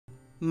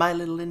My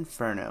Little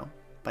Inferno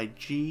by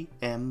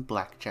G.M.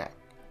 Blackjack.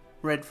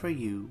 Read for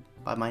you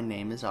by My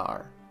Name is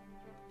R.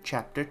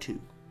 Chapter 2.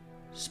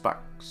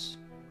 Sparks.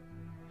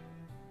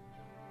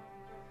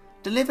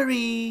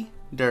 "Delivery!"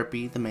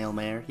 Derpy, the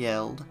mailmare,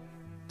 yelled.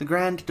 The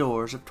grand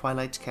doors of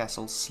Twilight's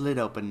castle slid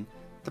open,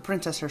 the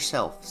princess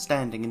herself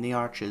standing in the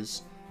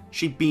arches.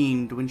 She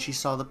beamed when she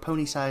saw the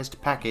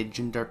pony-sized package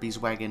in Derpy's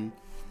wagon.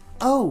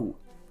 "Oh,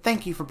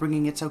 thank you for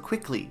bringing it so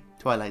quickly,"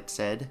 Twilight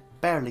said,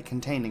 barely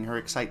containing her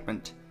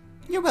excitement.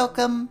 "You're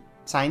welcome.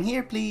 Sign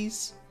here,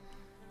 please."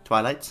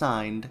 Twilight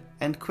signed,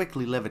 and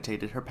quickly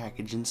levitated her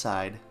package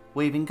inside,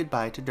 waving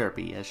goodbye to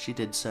Derpy as she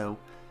did so.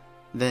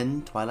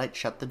 Then Twilight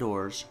shut the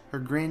doors, her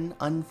grin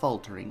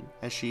unfaltering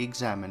as she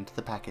examined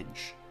the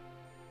package.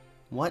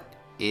 "What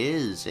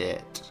is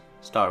it?"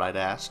 Starlight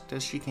asked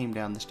as she came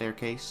down the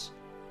staircase.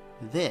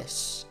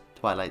 "This,"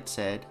 Twilight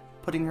said,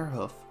 putting her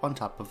hoof on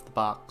top of the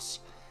box,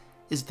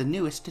 "is the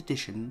newest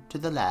addition to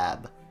the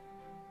lab."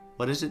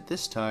 "What is it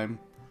this time?"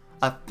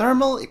 "A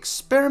thermal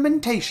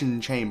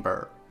experimentation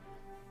chamber."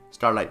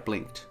 Starlight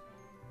blinked.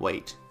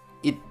 "Wait,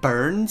 it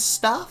burns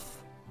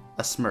stuff?"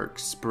 A smirk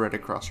spread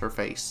across her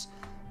face.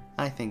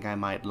 "I think I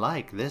might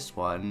like this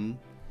one."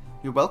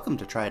 "You're welcome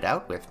to try it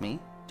out with me,"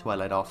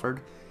 Twilight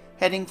offered,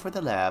 heading for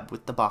the lab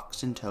with the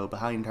box in tow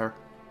behind her.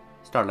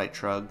 Starlight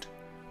shrugged.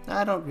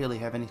 "I don't really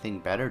have anything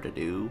better to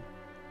do."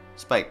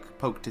 Spike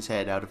poked his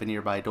head out of a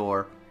nearby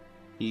door.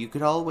 "You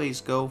could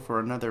always go for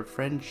another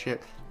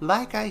friendship."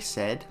 "Like I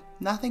said,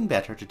 nothing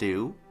better to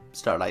do,"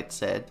 Starlight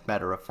said,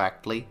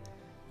 matter-of-factly.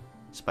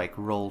 Spike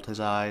rolled his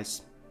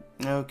eyes.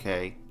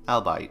 "Okay,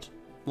 I'll bite.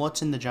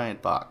 What's in the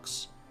giant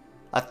box?"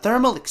 "A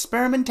thermal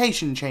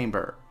experimentation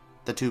chamber,"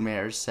 the two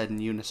mares said in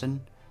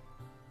unison.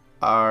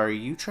 "Are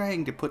you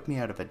trying to put me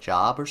out of a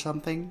job or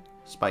something?"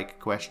 Spike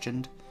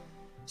questioned.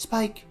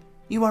 "Spike,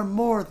 you are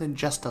more than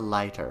just a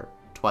lighter,"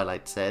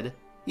 Twilight said.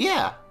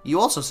 "Yeah, you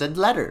also said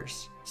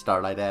letters,"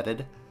 Starlight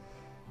added.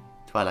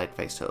 Twilight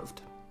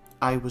face-hooved.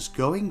 "I was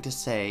going to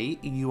say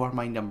you are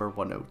my number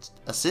one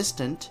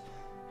assistant,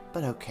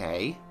 but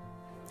okay."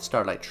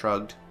 Starlight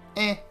shrugged.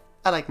 I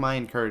like my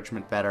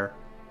encouragement better."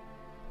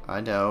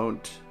 "I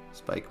don't,"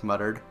 Spike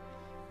muttered.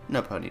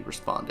 No pony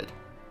responded.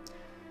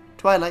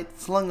 Twilight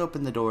flung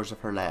open the doors of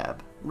her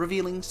lab,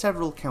 revealing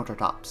several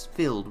countertops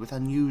filled with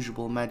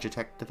unusual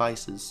Magitech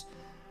devices.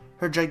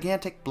 Her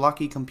gigantic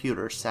blocky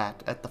computer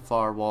sat at the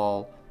far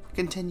wall,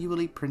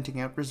 continually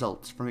printing out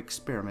results from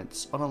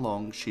experiments on a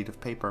long sheet of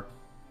paper.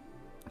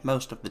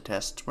 Most of the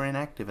tests were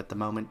inactive at the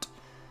moment.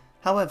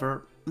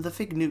 However, the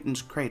Fig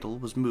Newton's cradle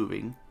was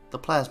moving, the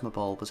plasma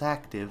ball was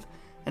active,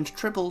 and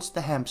Tribbles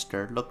the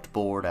hamster looked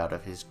bored out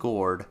of his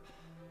gourd.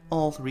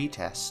 All three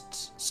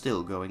tests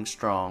still going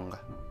strong.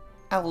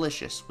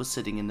 Owlicious was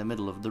sitting in the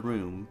middle of the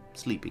room,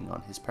 sleeping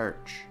on his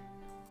perch.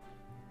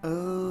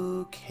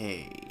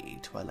 "Okay,"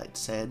 Twilight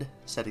said,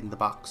 setting the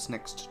box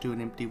next to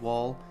an empty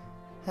wall.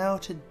 "How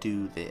to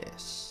do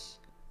this?"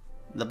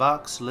 "The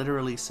box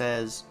literally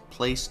says,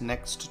 'Place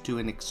next to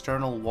an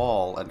external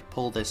wall and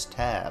pull this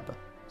tab,'"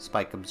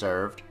 Spike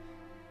observed.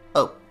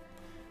 "Oh."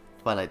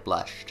 Twilight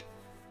blushed.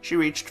 She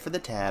reached for the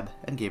tab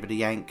and gave it a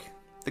yank.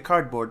 The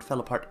cardboard fell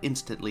apart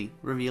instantly,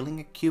 revealing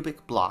a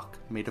cubic block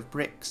made of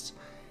bricks.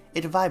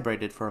 It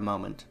vibrated for a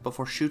moment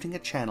before shooting a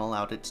channel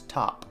out its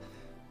top,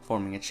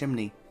 forming a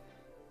chimney.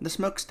 The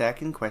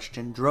smokestack in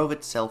question drove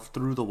itself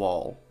through the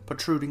wall,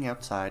 protruding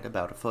outside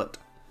about a foot.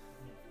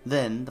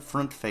 Then the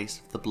front face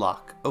of the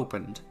block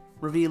opened,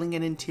 revealing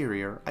an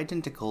interior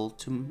identical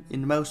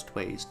in most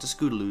ways to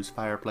Scootaloo's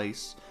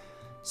fireplace,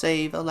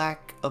 save a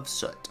lack of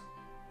soot.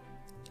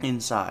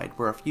 Inside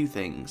were a few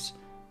things,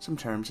 some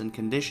terms and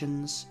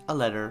conditions, a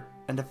letter,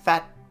 and a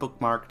fat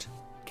bookmarked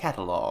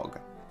catalog.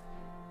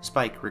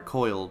 Spike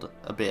recoiled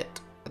a bit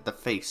at the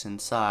face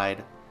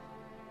inside.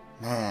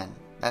 "Man,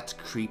 that's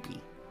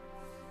creepy."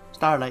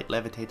 Starlight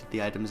levitated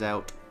the items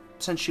out.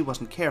 Since she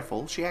wasn't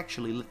careful, she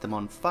actually lit them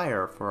on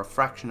fire for a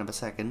fraction of a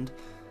second,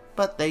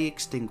 but they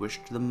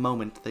extinguished the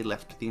moment they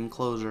left the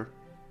enclosure.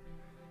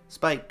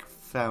 Spike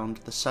found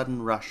the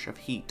sudden rush of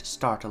heat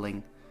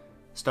startling.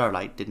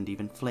 Starlight didn't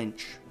even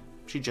flinch.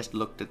 She just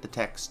looked at the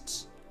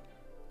texts.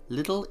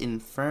 "Little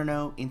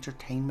Inferno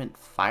Entertainment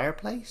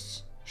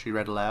Fireplace?" she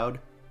read aloud.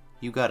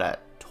 "You got a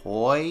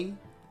toy?"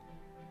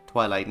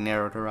 Twilight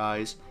narrowed her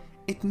eyes.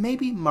 "It may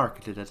be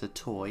marketed as a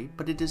toy,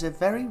 but it is a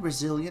very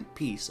resilient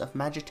piece of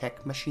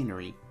Magitech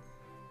machinery."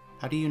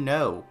 "How do you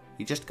know?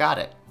 You just got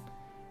it."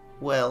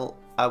 "Well,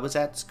 I was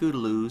at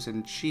Scootaloo's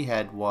and she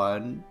had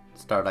one,"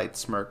 Starlight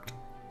smirked.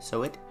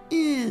 "So it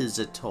is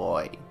a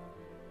toy."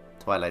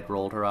 Twilight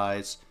rolled her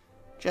eyes.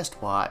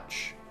 "Just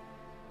watch."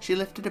 She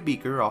lifted a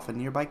beaker off a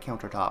nearby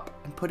countertop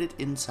and put it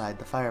inside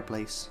the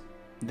fireplace.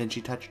 Then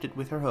she touched it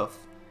with her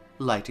hoof,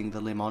 lighting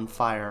the limb on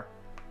fire.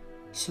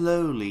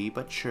 Slowly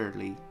but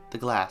surely, the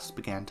glass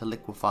began to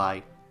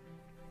liquefy.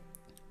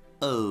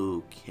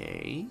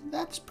 "Okay,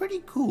 that's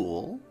pretty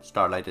cool,"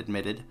 Starlight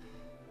admitted.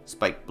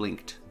 Spike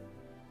blinked.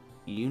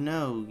 "You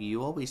know,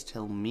 you always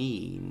tell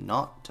me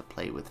not to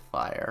play with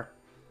fire."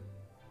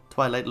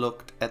 Twilight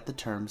looked at the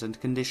terms and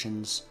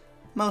conditions.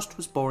 Most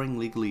was boring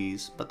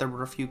legalese, but there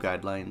were a few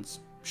guidelines.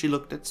 She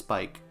looked at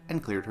Spike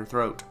and cleared her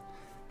throat.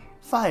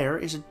 Fire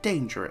is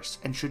dangerous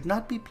and should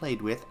not be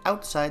played with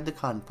outside the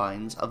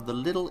confines of the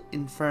Little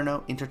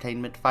Inferno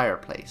entertainment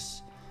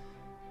fireplace.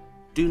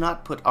 Do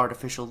not put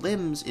artificial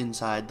limbs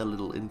inside the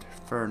Little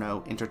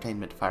Inferno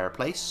entertainment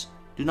fireplace.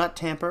 Do not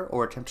tamper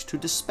or attempt to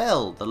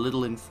dispel the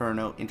Little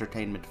Inferno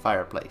entertainment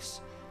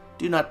fireplace.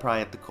 Do not pry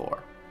at the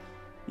core.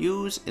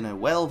 Use in a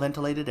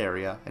well-ventilated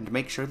area and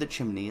make sure the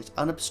chimney is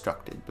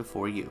unobstructed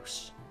before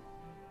use.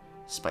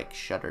 Spike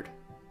shuddered.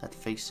 That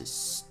face is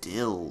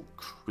still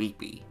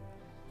creepy.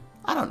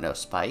 I don't know,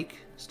 Spike,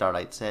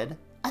 Starlight said.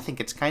 I think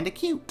it's kinda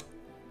cute.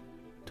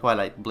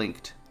 Twilight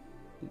blinked.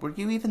 Were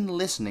you even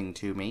listening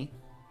to me?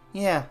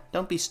 Yeah,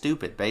 don't be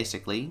stupid,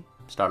 basically,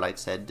 Starlight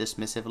said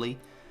dismissively.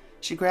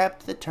 She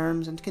grabbed the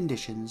terms and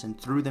conditions and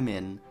threw them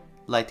in,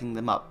 lighting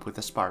them up with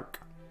a spark.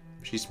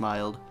 She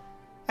smiled.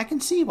 I can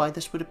see why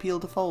this would appeal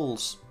to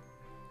foals.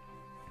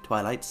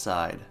 Twilight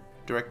sighed,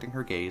 directing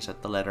her gaze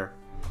at the letter.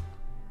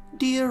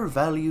 Dear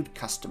valued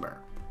customer,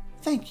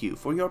 thank you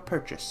for your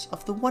purchase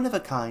of the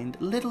one-of-a-kind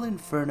Little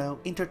Inferno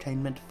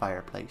entertainment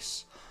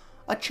fireplace,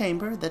 a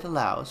chamber that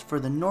allows for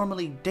the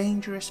normally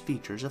dangerous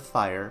features of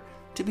fire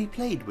to be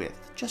played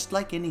with just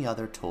like any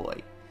other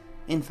toy.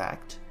 In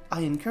fact,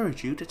 I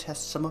encourage you to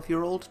test some of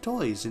your old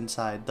toys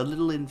inside the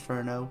Little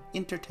Inferno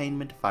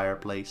entertainment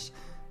fireplace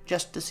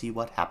just to see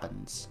what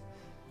happens.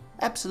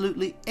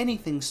 Absolutely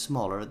anything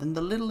smaller than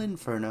the Little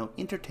Inferno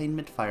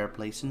entertainment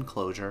fireplace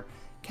enclosure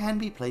can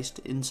be placed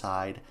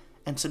inside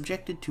and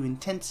subjected to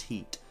intense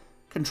heat,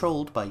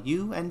 controlled by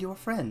you and your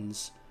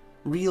friends.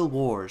 Real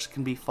wars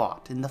can be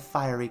fought in the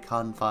fiery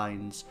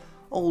confines.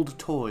 Old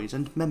toys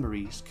and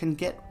memories can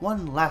get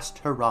one last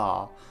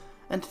hurrah,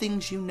 and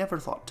things you never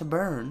thought to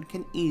burn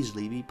can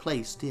easily be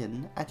placed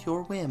in at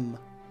your whim.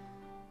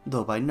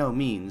 Though by no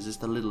means is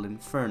the Little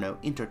Inferno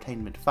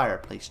entertainment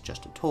fireplace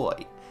just a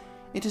toy.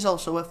 It is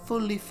also a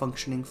fully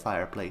functioning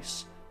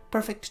fireplace,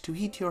 perfect to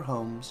heat your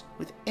homes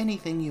with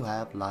anything you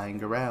have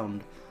lying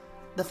around.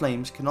 The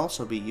flames can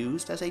also be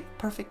used as a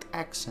perfect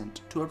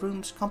accent to a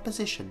room's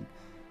composition,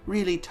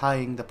 really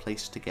tying the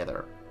place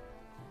together.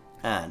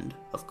 And,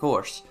 of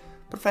course,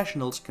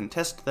 professionals can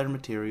test their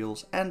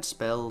materials and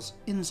spells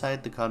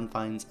inside the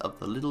confines of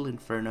the Little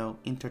Inferno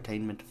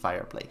entertainment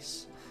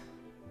fireplace.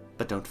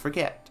 But don't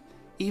forget,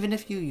 even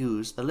if you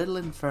use the Little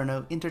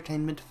Inferno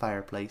entertainment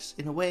fireplace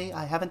in a way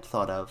I haven't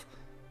thought of,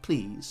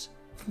 please,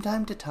 from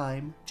time to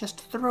time,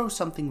 just throw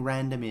something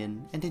random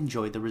in and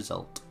enjoy the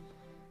result.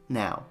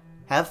 Now,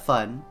 have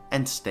fun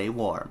and stay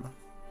warm.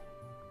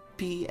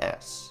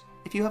 P.S.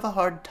 If you have a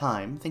hard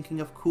time thinking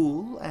of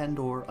cool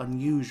and/or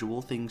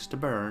unusual things to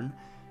burn,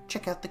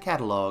 check out the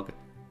catalog.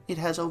 It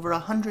has over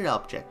 100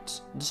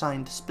 objects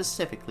designed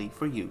specifically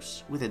for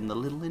use within the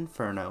Little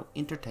Inferno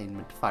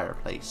entertainment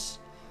fireplace.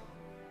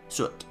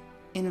 Soot,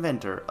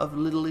 inventor of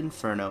Little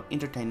Inferno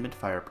entertainment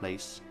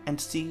fireplace and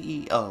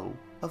CEO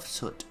of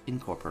Soot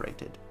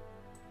Incorporated.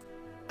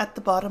 At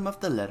the bottom of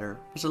the letter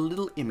was a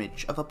little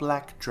image of a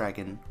black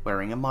dragon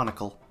wearing a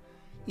monocle.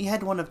 He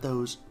had one of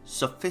those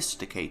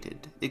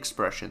sophisticated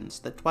expressions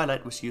that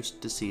Twilight was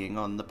used to seeing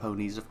on the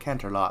ponies of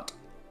Canterlot.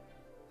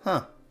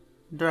 Huh.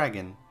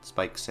 Dragon,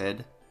 Spike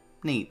said.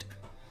 Neat.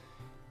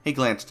 He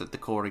glanced at the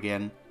core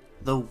again.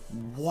 Though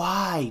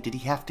why did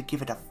he have to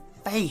give it a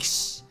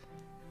face?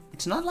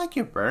 It's not like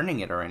you're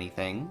burning it or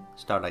anything,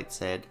 Starlight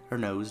said, her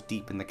nose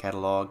deep in the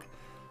catalog.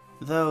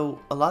 Though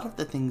a lot of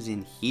the things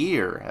in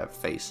here have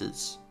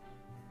faces.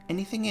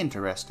 Anything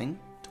interesting?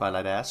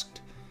 Twilight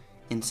asked.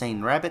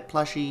 Insane rabbit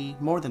plushie,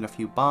 more than a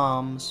few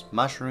bombs,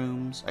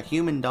 mushrooms, a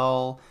human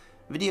doll,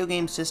 video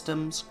game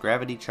systems,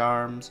 gravity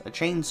charms, a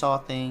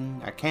chainsaw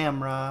thing, a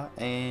camera,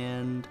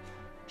 and...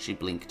 She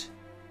blinked.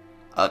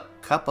 A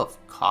cup of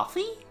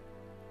coffee?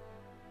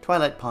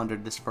 Twilight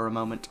pondered this for a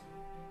moment.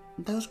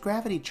 Those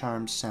gravity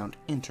charms sound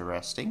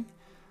interesting.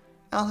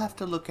 I'll have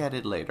to look at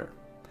it later.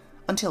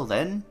 Until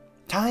then,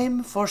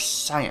 time for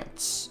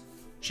science.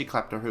 She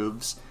clapped her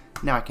hooves.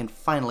 Now I can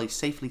finally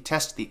safely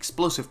test the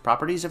explosive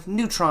properties of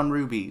neutron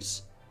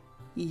rubies.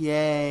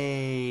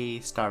 Yay,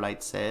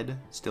 Starlight said,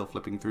 still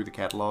flipping through the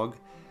catalog.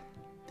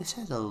 This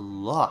has a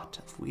lot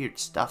of weird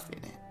stuff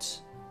in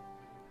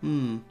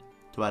it.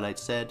 Twilight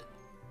said,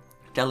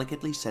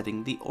 delicately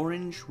setting the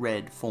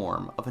orange-red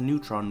form of a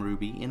neutron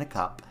ruby in a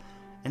cup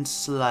and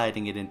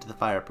sliding it into the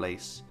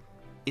fireplace.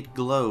 It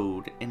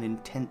glowed in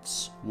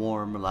intense,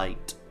 warm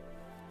light.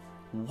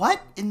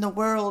 What in the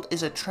world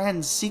is a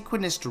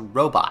transsequenist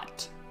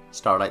robot?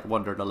 Starlight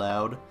wondered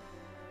aloud.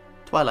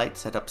 Twilight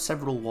set up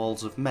several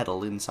walls of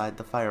metal inside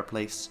the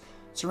fireplace,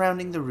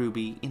 surrounding the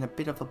ruby in a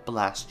bit of a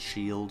blast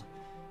shield.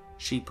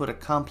 She put a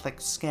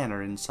complex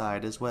scanner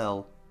inside as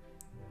well.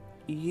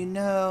 You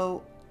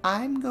know,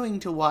 I'm going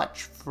to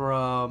watch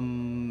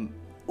from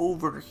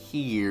over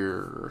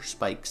here,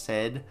 Spike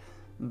said,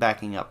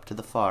 backing up to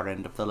the far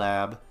end of the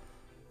lab.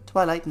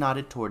 Twilight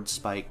nodded towards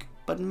Spike,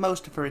 but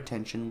most of her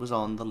attention was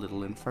on the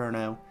Little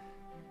Inferno.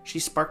 She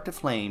sparked a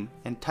flame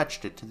and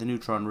touched it to the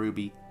neutron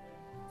ruby.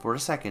 For a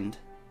second,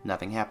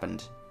 nothing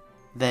happened.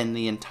 Then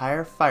the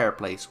entire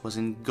fireplace was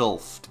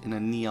engulfed in a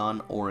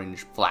neon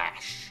orange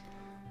flash.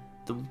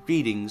 The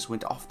readings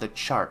went off the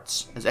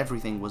charts as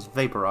everything was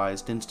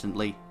vaporized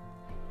instantly.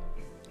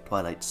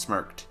 Twilight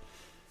smirked.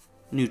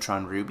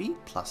 Neutron ruby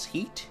plus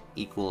heat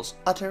equals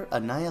utter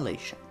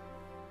annihilation.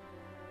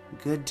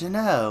 Good to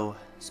know,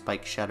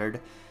 Spike shuddered.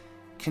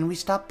 Can we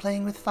stop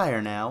playing with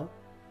fire now?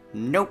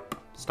 Nope,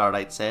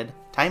 Starlight said.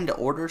 Time to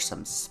order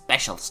some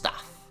special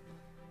stuff.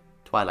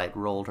 Twilight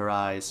rolled her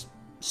eyes.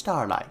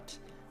 Starlight,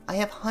 I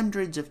have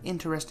hundreds of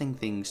interesting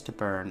things to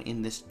burn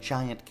in this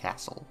giant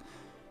castle.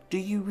 Do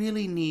you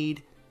really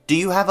need... Do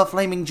you have a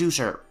flaming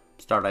juicer?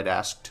 Starlight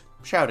asked,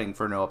 shouting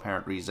for no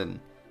apparent reason.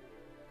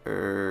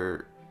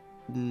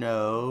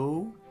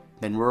 No.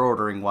 Then we're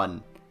ordering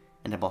one.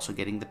 And I'm also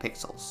getting the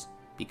pixels.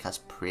 Because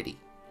pretty.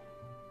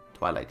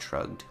 Twilight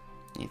shrugged.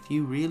 If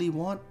you really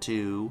want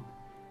to...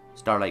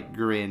 Starlight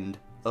grinned.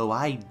 Oh,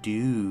 I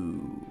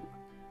do.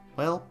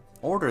 Well,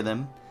 order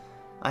them.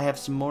 I have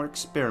some more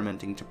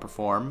experimenting to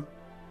perform.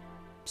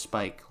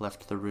 Spike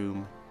left the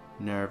room,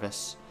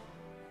 nervous.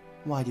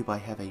 Why do I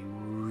have a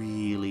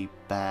really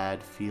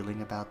bad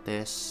feeling about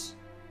this?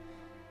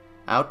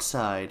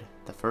 Outside,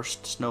 the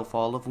first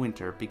snowfall of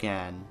winter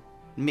began,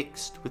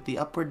 mixed with the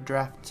upward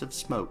drafts of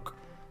smoke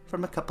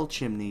from a couple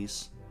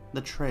chimneys,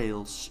 the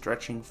trails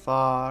stretching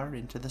far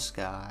into the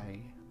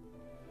sky.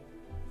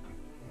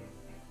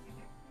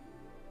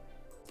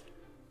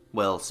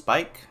 Well,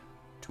 Spike,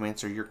 to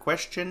answer your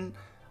question,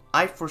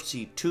 I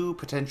foresee two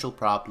potential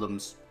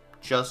problems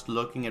just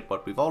looking at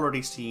what we've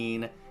already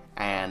seen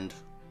and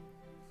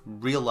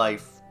real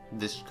life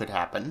this could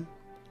happen.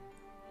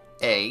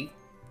 A,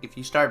 if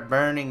you start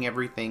burning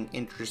everything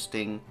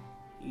interesting,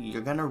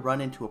 you're gonna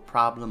run into a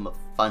problem of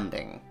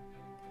funding.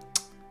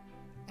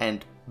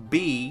 And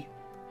B,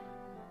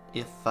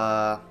 if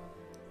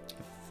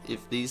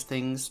these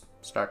things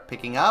start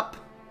picking up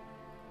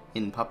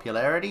in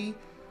popularity,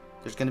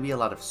 there's gonna be a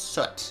lot of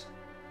soot.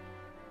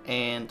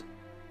 And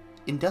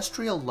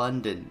industrial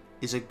London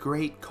is a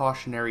great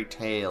cautionary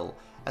tale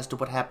as to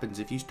what happens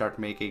if you start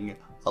making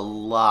a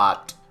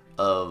lot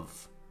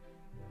of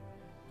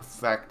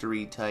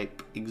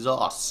factory-type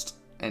exhaust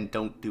and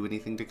don't do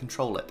anything to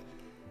control it.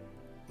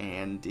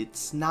 And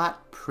it's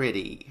not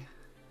pretty.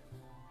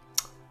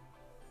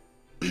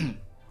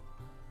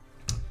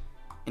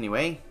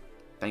 Anyway,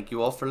 thank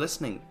you all for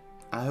listening.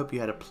 I hope you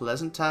had a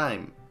pleasant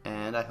time,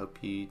 and I hope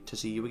to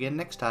see you again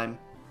next time.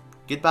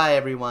 Goodbye,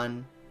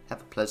 everyone.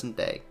 Have a pleasant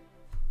day.